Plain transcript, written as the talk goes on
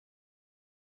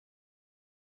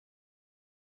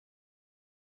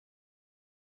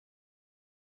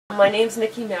My name's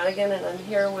Niki Madigan and I'm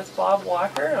here with Bob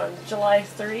Walker on July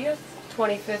 30th,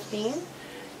 2015,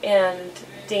 and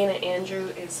Dana Andrew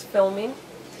is filming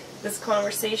this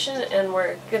conversation, and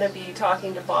we're going to be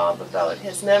talking to Bob about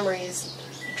his memories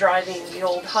driving the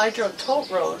old hydro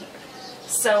tote road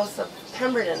south of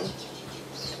Pemberton,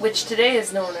 which today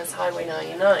is known as Highway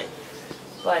 99.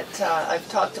 But I've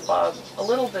talked to Bob a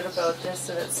little bit about this,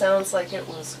 and it sounds like it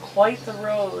was quite the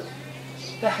road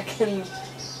back in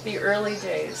the early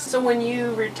days. So when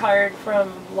you retired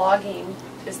from logging,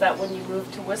 is that when you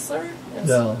moved to Whistler?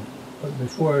 No, but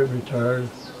before I retired,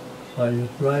 I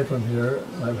used to drive from here.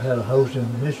 I've had a house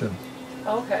in Mission.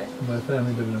 Okay. My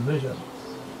family lived in Mission.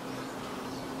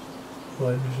 So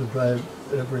I used to drive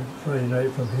every Friday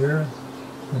night from here,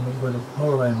 and when the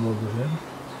power line road was in,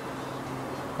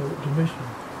 out to Mission.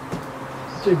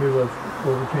 It took me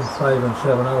between 5 and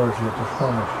 7 hours to get to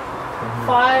Squamish.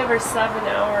 5 or 7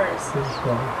 hours.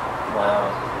 Wow.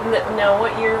 Now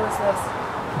what year was this?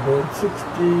 About 62,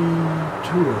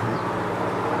 I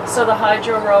think. So the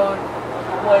hydro road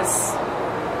was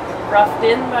roughed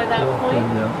in by that point?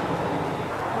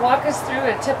 Yeah. Walk us through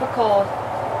a typical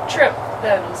trip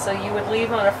then. So you would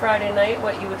leave on a Friday night,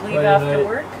 what you would leave Friday after night,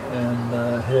 work?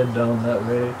 And head down that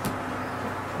way.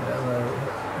 And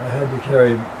I had to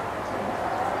carry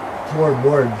 4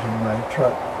 boards in my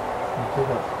truck and pick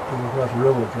up across the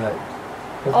railroad track.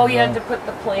 Oh, you had to put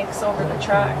the planks over the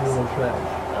tracks? Railroad tracks.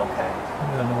 Okay.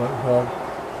 And I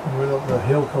went up a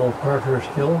hill called Parker's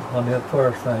Hill on the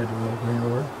far side of the Green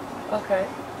River. Okay.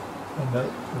 And that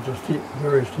was a steep,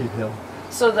 very steep hill.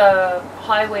 So the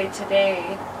highway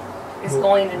today is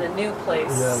going in a new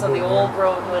place. Yeah, so the old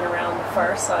road went around the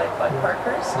far side by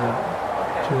Parker's? Yeah.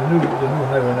 Okay. So the new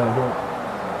highway now don't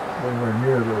go anywhere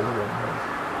near the old one.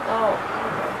 Oh.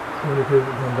 When the people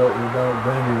come out, we're down at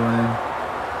Brandywine.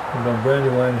 We're down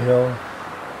Brandywine Hill,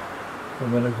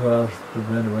 and went across the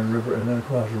Brandywine River, and then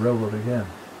across the railroad again.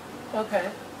 Okay.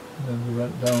 And then we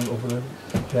went down over the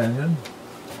canyon.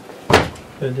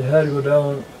 And you had to go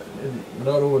down,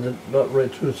 not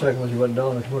right through the second one, you went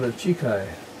down and come out at Chikai.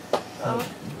 Oh.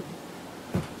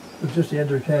 It was just the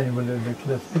end of the canyon, but in the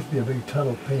cliff. There used to be a big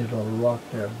tunnel painted on the rock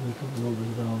there. We took the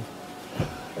road down.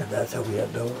 And that's how we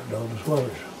had down to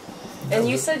Squamish. And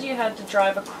you said you had to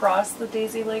drive across the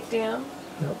Daisy Lake Dam?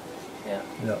 Yep. Yeah.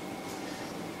 Yep.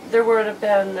 There would have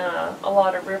been a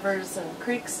lot of rivers and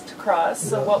creeks to cross,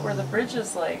 so what were the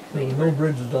bridges like? There were no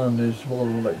bridges on these small,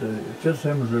 like the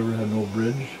Fitzsimmons River had no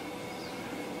bridge,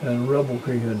 and Rebel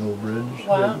Creek had no bridge.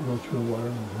 Wow. They had to go through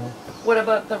water. What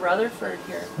about the Rutherford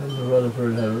here? And the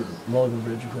Rutherford had a log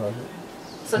bridge across it.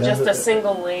 So just a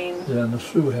single lane? Yeah, and the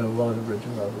Sioux had a log bridge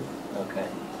across it. Okay.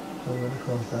 So we went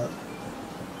across that.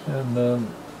 And then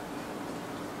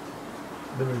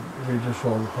we just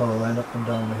saw the power line up and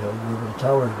down the hill where the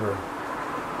towers were.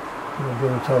 You know, there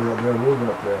was a tower up there, we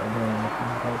went up there.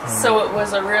 And so it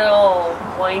was a real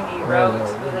windy route,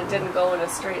 yeah. and it didn't go in a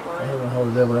straight line? I don't know how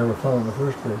the devil ever found it in the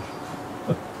first place.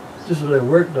 Just as I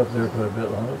worked up there quite a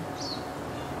bit on it.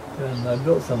 And I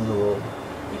built some of the road.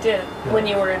 You did? Yeah. When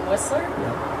you were in Whistler?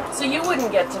 Yeah. So you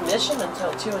wouldn't get to Mission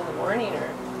until 2 in the morning, or?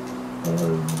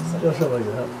 Just something like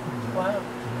that. Wow.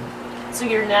 So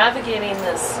you're navigating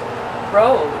this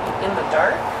road in the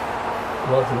dark?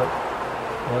 Lots of it.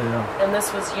 Oh yeah. And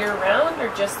this was year-round or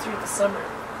just through the summer?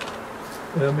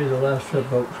 Yeah, I made the last trip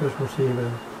about Christmas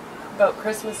Eve. About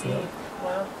Christmas Eve? Yeah.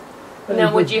 Wow. And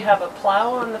Now, would you have a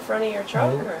plow on the front of your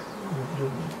truck? No, Or?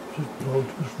 just rolled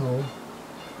to snow.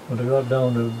 When I got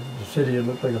down to the city, it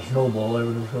looked like a snowball. I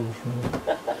would have filled with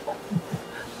snow.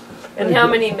 And how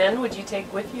many men would you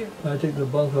take with you? I take the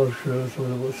bunkhouse crew, so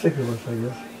there was 6 of us, I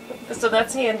guess. So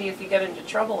that's handy if you get into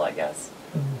trouble, I guess.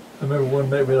 And I remember one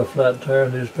night we had a flat tire,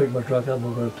 and they just picked my truck up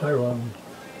and put a tire on.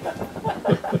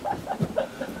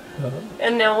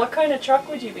 And now, what kind of truck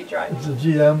would you be driving? It's a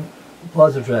GM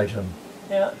positive traction.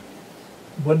 Yeah.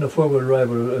 It wasn't a 4-wheel drive,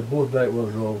 but both back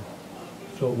wheels drove.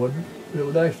 So it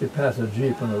would actually pass a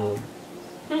Jeep on the road.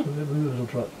 It was a little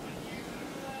truck.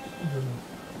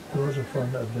 It was a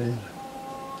fun that days.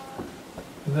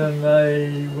 And then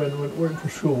I went working for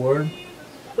school board.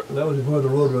 That was before the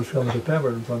road was coming to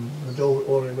Pemberton from the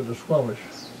only went to Squamish.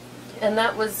 And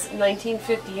that was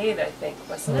 1958, I think,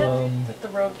 wasn't it? That the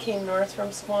road came north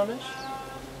from Squamish?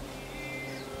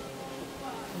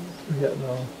 I forget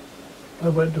now. I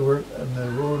went to work and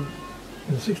the road,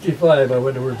 in 65 I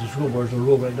went to work at the school board, so the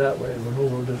road went that way, but no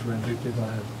road this way in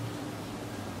 65.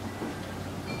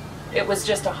 It was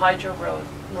just a hydro road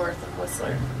north of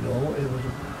Whistler. No, it was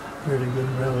a fairly good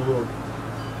gravel road.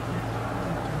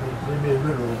 They made a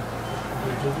good road.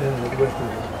 It just ended at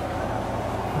Whistler.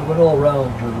 It went all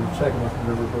round to the second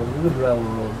River Road. It was a gravel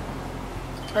road.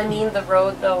 I mean, the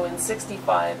road though in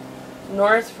 '65,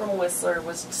 north from Whistler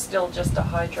was still just a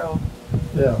hydro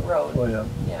road. Oh yeah.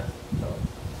 Yeah.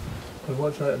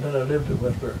 But then I lived at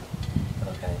Whistler.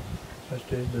 Okay. I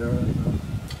stayed there, and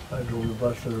I drove the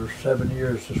bus for 7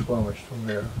 years to Squamish from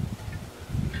there.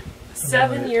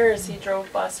 7 years he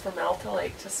drove bus from Alta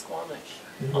Lake to Squamish.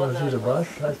 You want to see the bus?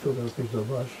 I still got a picture of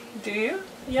the bus. Do you?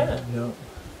 Yeah. Yeah.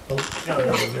 Oh,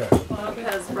 yeah. Bob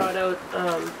has brought out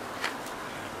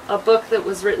a book that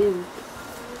was written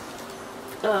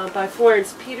by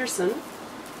Florence Peterson,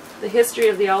 The History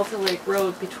of the Alta Lake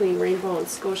Road Between Rainbow and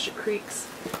Scotia Creeks.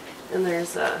 And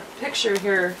there's a picture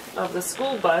here of the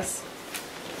school bus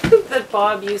that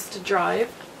Bob used to drive.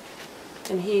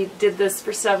 And he did this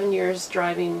for 7 years,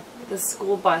 driving the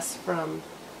school bus from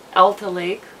Alta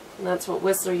Lake, and that's what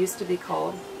Whistler used to be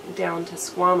called, down to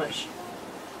Squamish.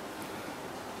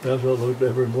 That's what it looked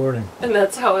every morning. And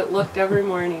that's how it looked every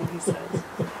morning, he says.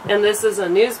 And this is a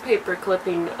newspaper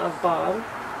clipping of Bob.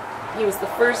 He was the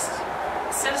first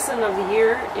Citizen of the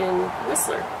Year in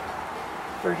Whistler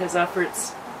for his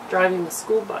efforts driving the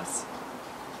school bus.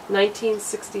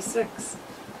 1966.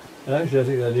 Actually, I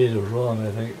think that age was wrong,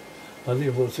 I think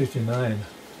about 69.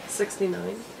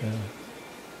 69? Yeah.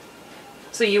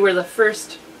 So you were the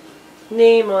first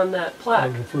name on that I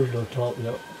plaque? was the first on top,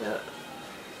 yep. Yeah.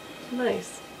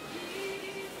 Nice.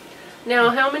 Now,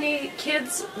 how many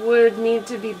kids would need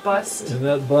to be bused? In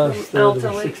that bus, from there Alta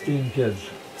were Lake? 16 kids.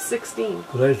 16.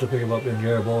 But I used to pick them up in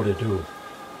Garibaldi too.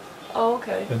 Oh,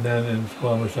 okay. And then in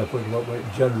Squamish, I picked them up right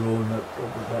in General and that way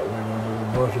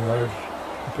around the North Yards.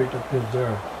 I picked up kids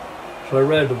there. So I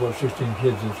read about 16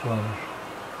 kids in Squamish.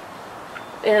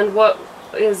 And what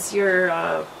is your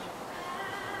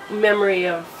memory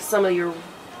of some of your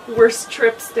worst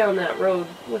trips down that road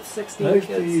with 16 kids?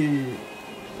 Actually,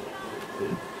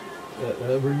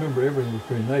 I remember everything was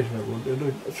pretty nice on that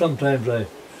road. Sometimes I'd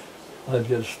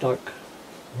get stuck.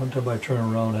 One time I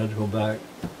turned around, I had to go back.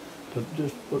 But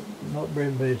not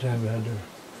very many times I had to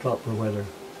stop for weather.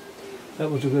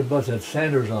 That was a good bus. It had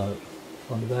sanders on it,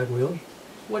 on the back wheels.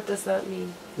 What does that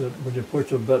mean? When you push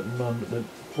the button on, that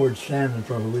poured sand in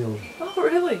front of the wheels. Oh,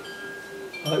 really?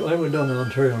 I went down to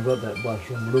Ontario and got that bus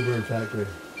from the Bluebird factory.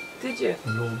 Did you?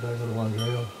 And drove back to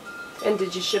Ontario. And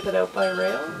did you ship it out by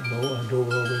rail? No, I drove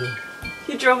it over there.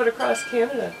 You drove it across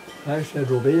Canada? Actually, I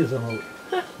drove 8 of them out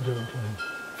different times.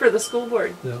 For the school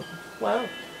board? Yeah. Wow.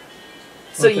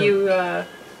 So Okay. you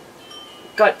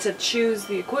got to choose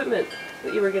the equipment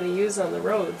that you were going to use on the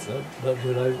roads. That's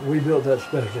what we built that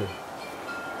specially.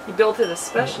 You built it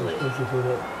especially? Especially for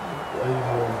that road.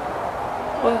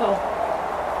 Wow.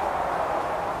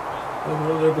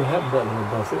 Whatever happened to that little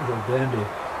bus? It was a dandy.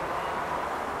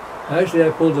 Actually,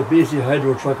 I pulled the BC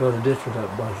Hydro truck out of the ditch for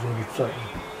that bus. It was stuck.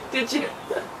 Did you?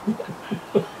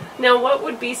 Now, what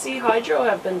would BC Hydro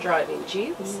have been driving?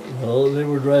 Jeeps? No, they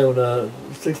were driving a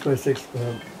 6x6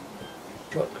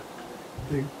 truck.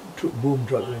 Big boom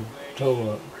truck with a tow on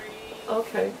it.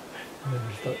 Okay. And they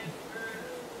were stuck.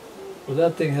 Well,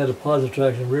 that thing had a positive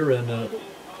traction rear end in it.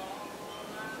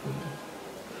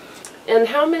 And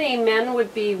how many men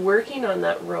would be working on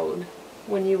that road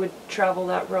when you would travel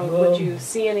that road? Would you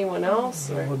see anyone else?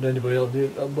 There Or? wasn't anybody else.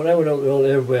 When I went out,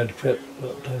 everybody had to prep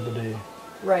that time of day.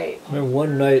 Right. I remember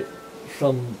one night,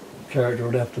 some character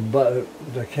left the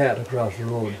cat across the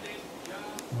road.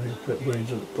 They put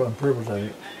brains on purpose, I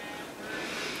think.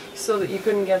 So that you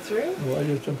couldn't get through? Well, I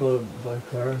just jumped out of my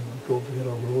car and drove to get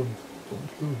on the road and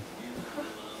went through.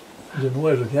 I didn't know I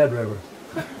was a cab driver.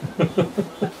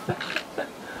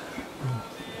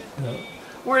 Yeah.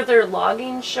 Were there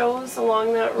logging shows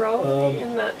along that road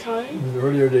in that time? In the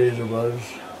earlier days there was.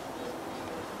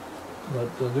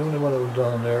 But the only one that was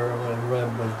down there when I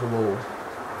ran was below.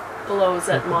 Below, is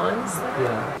that Mons?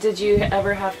 Yeah. Did you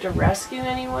ever have to rescue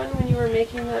anyone when you were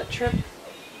making that trip?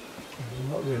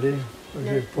 Not really. I was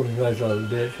just pulling guys out of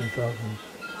the ditch and stuff.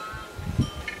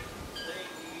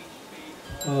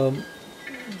 And,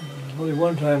 only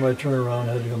one time I turned around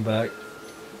and had to come back.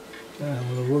 And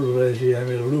when the road was icy, I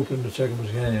made a loop into Sycamore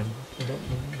Canyon.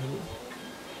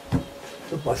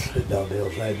 The bus slid down the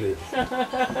hill sideways.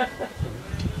 I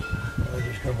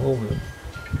just come home with it.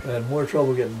 I had more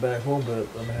trouble getting back home than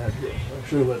I had. I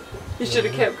should have went. You should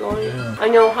have kept going. Yeah. I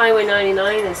know Highway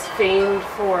 99 is famed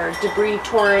for debris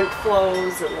torrent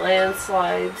flows and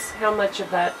landslides. How much of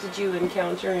that did you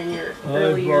encounter in your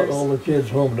early I brought years? all the kids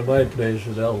home to my place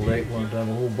at Alta Lake one time,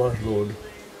 a whole bus load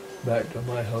back to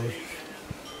my house.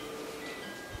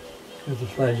 There's a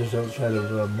slide just outside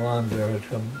of Mons there. Had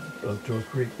come up to a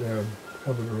creek there and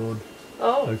covered the road.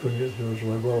 Oh. I couldn't get through,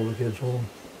 so I brought all the kids home.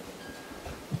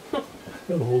 Got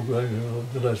a whole gang,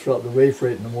 Then I stopped the way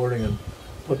freight in the morning and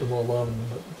put them all on.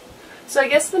 But So I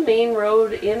guess the main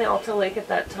road in Alta Lake at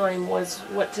that time was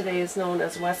what today is known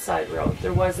as West Side Road.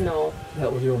 There was no...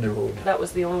 that was the only road. That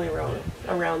was the only road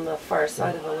around the far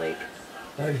side of the lake.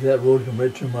 Actually, that road came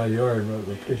right through my yard,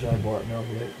 the place I bought in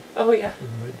Alta Lake. Oh yeah. It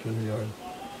came right through the yard.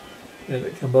 And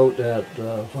it came out at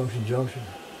Function Junction.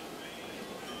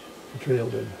 The trail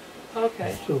did.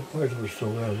 Okay. Still, parts of it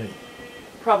still there, I think.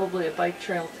 Probably a bike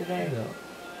trail today.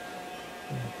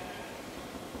 Yeah.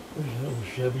 That was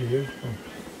 70 years ago.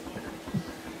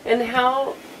 And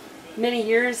how many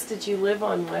years did you live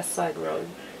on West Side Road?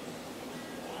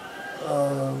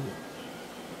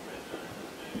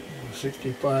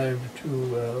 65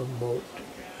 to about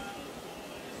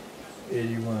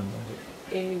 81, I think.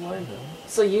 81. Yeah.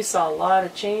 So you saw a lot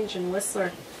of change in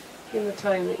Whistler in the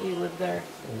time that you lived there.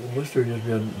 Well, Worcester just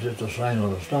been just a sign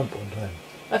on a stump one time.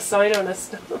 A sign on a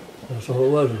stone. That's all it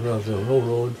was across there, no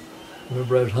road. I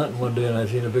remember I was hunting one day and I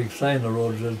seen a big sign on the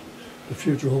road that said, the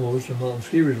future home of Worcester Mountain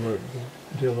Ski Resort,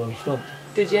 until on a stump.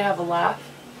 Did you have a laugh?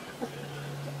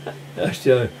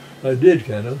 Actually, I did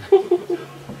kind of.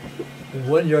 And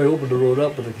one year I opened the road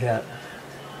up with a cat,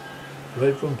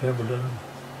 right from Pemberton,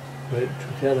 right to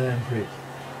Callahan Creek.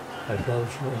 I plowed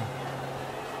slow.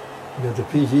 We got the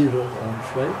PGs on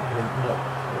strike, not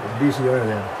BCR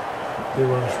then. They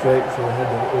were on strike, so I had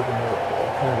to open a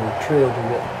kind of a trail to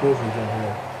get groceries in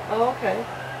here. Oh, okay.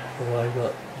 So I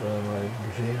got my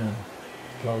machine and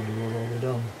plowed the road all the way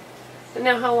down. And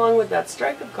now how long would that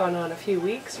strike have gone on? A few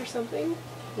weeks or something?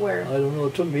 Where? I don't know,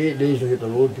 it took me 8 days to get the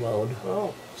road plowed.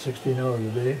 Oh. 16 hours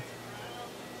a day.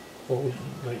 All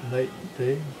like night,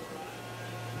 day.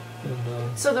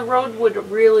 And, So the road would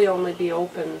really only be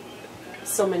open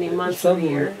so many months of the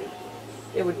year?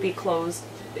 It would be closed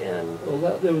and...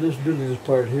 well, they were just building this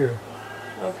part here.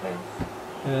 Okay.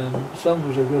 And some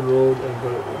was a good road,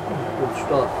 but it would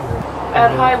stop here.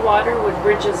 At high water, would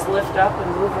bridges lift up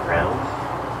and move around?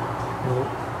 No.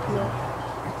 No.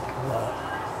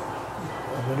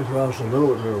 I went across the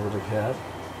Little River with a cat.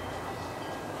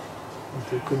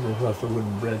 They couldn't go across the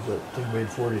wooden bridge, that thing weighed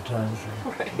 40 tons.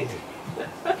 Right.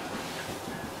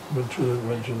 Went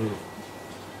through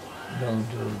down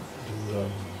to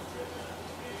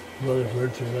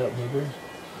Rutherford through that river.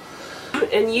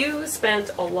 And you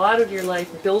spent a lot of your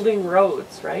life building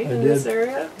roads, right, in this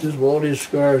area? Just with all these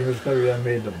scars in this country, I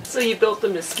made them. So you built the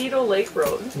Mosquito Lake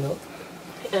Road, Yep.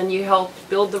 and you helped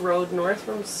build the road north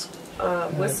from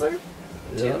Whistler?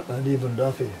 Yeah, and even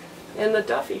Duffy. And the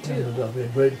Duffy, too. And the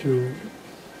Duffy,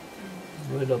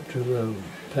 right up to the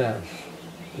pass,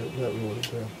 that road up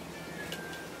there.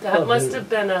 That must have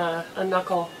been a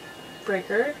knuckle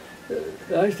breaker.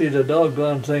 Actually, the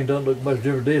doggone thing don't look much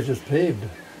different. It's just paved.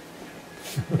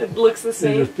 It looks the They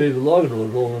same. just paved the logging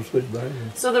road, all on switchback.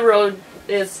 So the road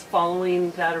is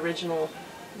following that original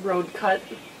road cut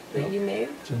that Yep. you made?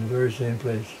 It's in the very same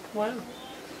place. Wow.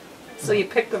 So you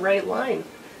picked the right line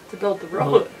to build the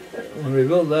road. When we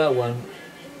built that one,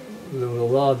 there was a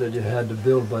law that you had to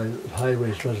build by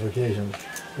highway specifications.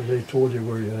 So they told you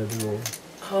where you had to go.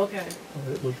 Okay.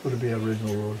 It was going to be an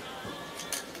original road.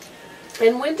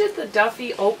 And when did the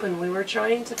Duffy open? We were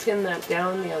trying to pin that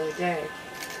down the other day.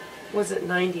 Was it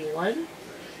 91?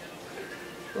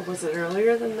 Or was it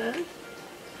earlier than that?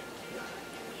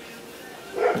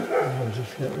 I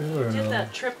just can't remember You did now.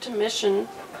 that trip to Mission.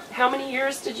 How many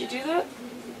years did you do that?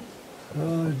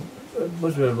 It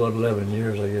must have been about 11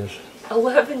 years, I guess.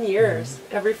 11 years.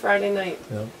 Every Friday night.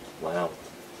 Yeah. Wow.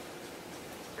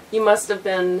 You must have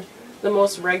been the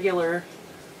most regular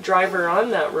driver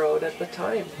on that road at the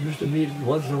time. Used to meet,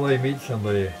 once in a while, meet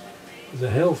somebody. The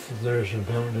health nurse in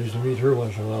Pemberton, I used to meet her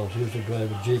once in a while. She used to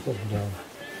drive a Jeep up and down.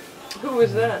 Who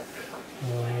was that?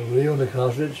 Leona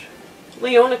Koslich.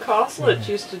 Leona Koslich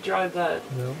used to drive that.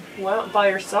 Yeah. Wow,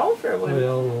 by herself or what?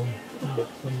 Well, I'm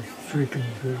freaking.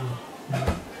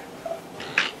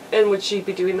 And would she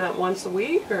be doing that once a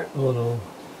week or? Oh no.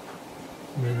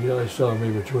 Maybe I saw her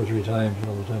maybe 2 or 3 times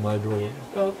all the time I drove it.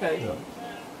 Okay. Yeah.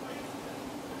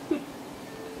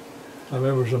 I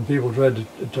remember some people tried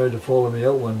to follow me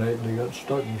out one night and they got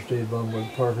stuck and stayed down by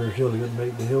Parker's Hill. They couldn't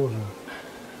make the hills.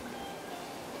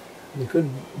 And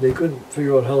they couldn't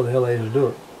figure out how the hell I used to do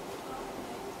it.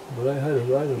 But I had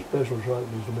a special truck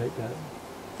used to make that.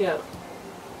 Yeah.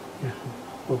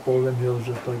 Up all them hills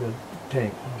just like a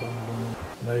tank.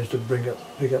 And I used to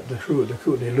pick up the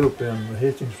Kootenai Loop on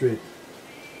Hastings Street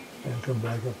and come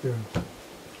back up here.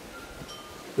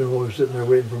 They were always sitting there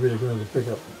waiting for me to go to the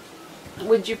pickup.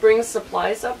 Would you bring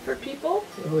supplies up for people?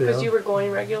 Oh yeah. Because you were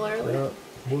going regularly? Yeah,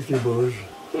 mostly booze.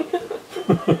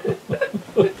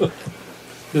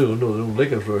 There's no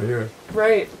liquor store here.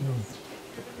 Right. Mm.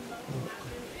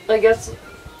 I guess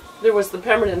There was the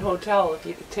Pemberton Hotel if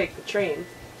you could take the train.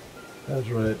 That's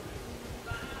right.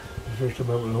 The first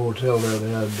time I went to the hotel there, they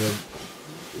had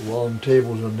long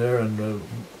tables in there and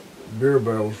beer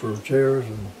barrels for chairs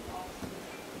and.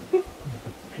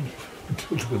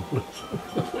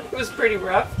 It was pretty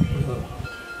rough.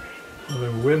 I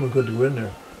mean, women couldn't go in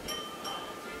there.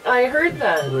 I heard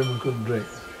that. Women couldn't drink.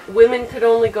 Women could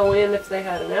only go in if they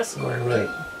had an escort, Right.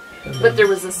 But there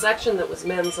was a section that was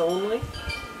men's only,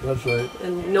 That's right.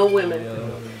 and no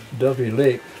women. Duffy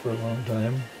Lake for a long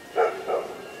time.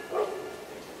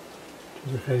 To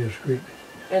the Cayuse Creek.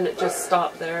 And it just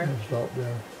stopped there. It stopped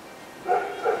there.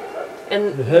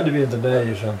 And It had to be in the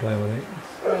day sometime, I think.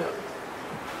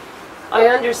 I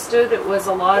understood it was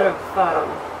a lot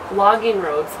of logging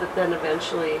roads that then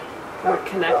eventually were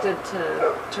connected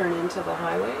to turn into the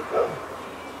highway.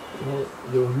 Well,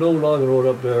 there was no logging road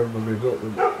up there when we built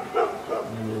the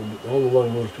all the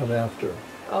logging roads come after.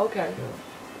 Okay.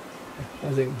 Yeah.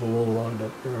 I think below logged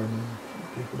up there and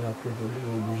people after the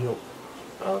road was built.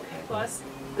 Okay. Plus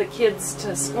the kids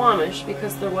to Squamish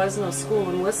because there was no school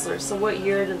in Whistler. So what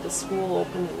year did the school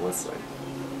open in Whistler?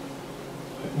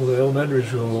 Well, the elementary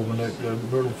school opened, the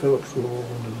Myrtle Phillips School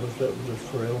opened, and that was just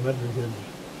for elementary kids.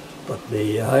 But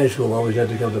the high school always had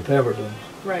to come to Pemberton.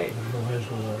 Right. There was no high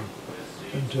school there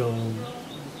until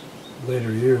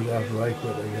later years after I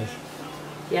quit, I guess.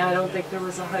 Yeah, I don't think there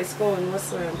was a high school in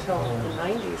Whistler until the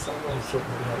 90s almost.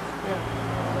 Something like that.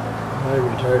 Yeah. I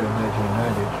retired in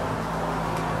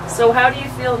 1990s. So how do you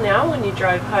feel now when you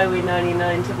drive Highway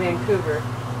 99 to Vancouver?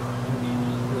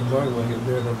 I get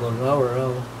there in about an hour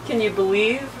now. Can you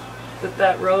believe that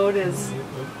that road is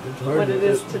It's hard what it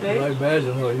is today? I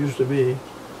imagine how it used to be.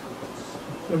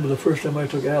 Remember the first time I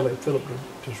took Alec Phillip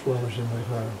to Squamish in my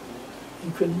car.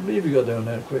 He couldn't believe he got down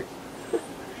that quick.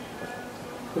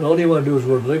 But all he wanted to do was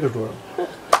go to the liquor store.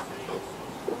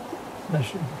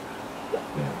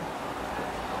 Yeah.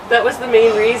 That was the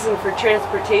main reason for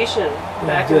transportation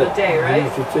back in the day, He right?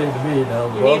 used to say to me now,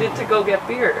 You Bob, needed to go get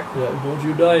beer. yeah, don't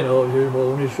you die now, you're my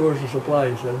only source of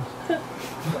supply, he said.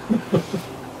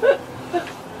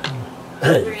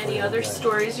 Are there any other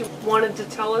stories you wanted to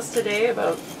tell us today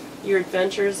about your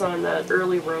adventures on that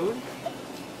early road?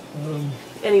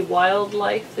 Any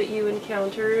wildlife that you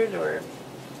encountered, or?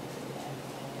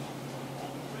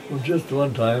 Well, just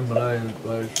one time when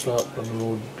I stopped on the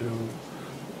road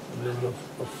there was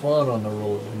a fawn on the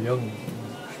road, a young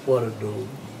spotted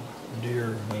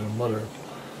deer and a mother.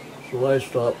 So I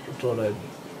stopped and thought I'd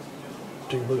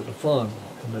take a look at the fawn.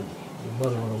 And the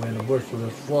mother went away in the bush, so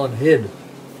this fawn hid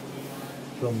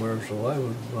somewhere. So I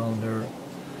was down there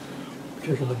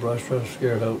kicking the brush, trying to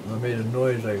scare it out, and I made a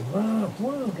noise like, wow,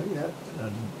 wow, like that.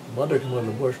 And mother came out of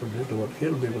the bush and just about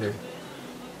killed me with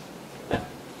her.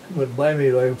 Went by me,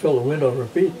 I felt the wind off her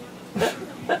feet.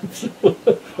 So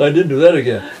I didn't do that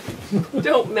again.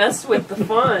 Don't mess with the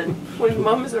fawn when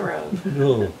Mom's around.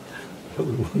 No.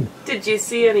 Did you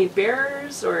see any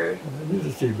bears or I used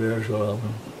to see bears so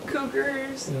often.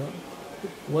 cougars? Yeah.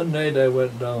 One night I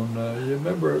went down, you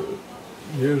remember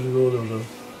years ago there was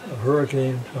a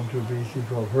hurricane come through BC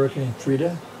called Hurricane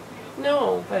Frida?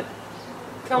 No, but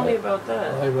tell me about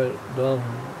that. I went down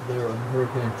there on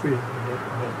Hurricane Frida.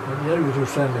 And you had to go through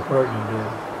Sandy Park in the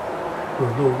day. There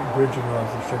was no bridge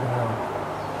across the second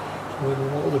half. So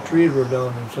when all the trees were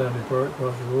down in Sandy Park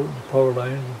across the road, the power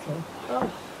lines and stuff.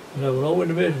 Oh. And I went all the way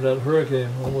to Mason, that hurricane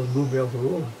almost blew me off the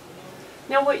road.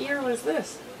 Now what year was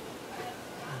this?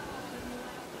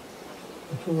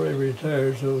 Before I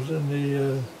retired, so it was in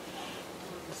the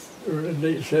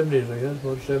late 70s, I guess,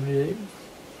 about 78.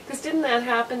 Because didn't that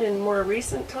happen in more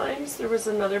recent times? There was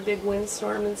another big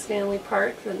windstorm in Stanley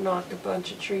Park that knocked a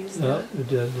bunch of trees Yeah, down. it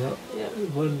did, yeah. Yeah.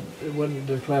 It wasn't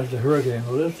the class of hurricane.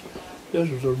 Well, this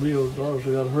was a real,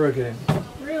 honestly, got a hurricane.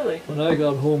 Really? When I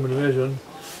got home in Vision,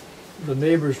 the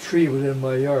neighbor's tree was in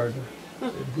my yard.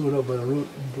 It blew it up by the root.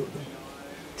 And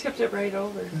Tipped it right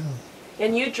over. yeah.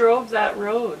 And you drove that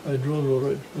road. I drove it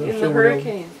right In the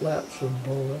hurricane. Flats and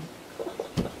all that.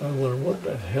 I wondered, what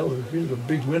the hell? There's a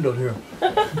big wind out here.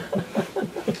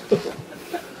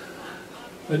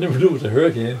 I never knew it was a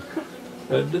hurricane.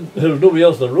 There was nobody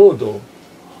else on the road, though.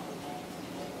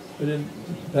 I didn't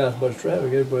pass much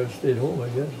traffic. Everybody stayed home, I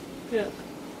guess. Yeah.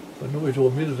 But nobody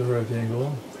told me there's a hurricane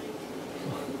going.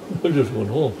 I just went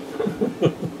home.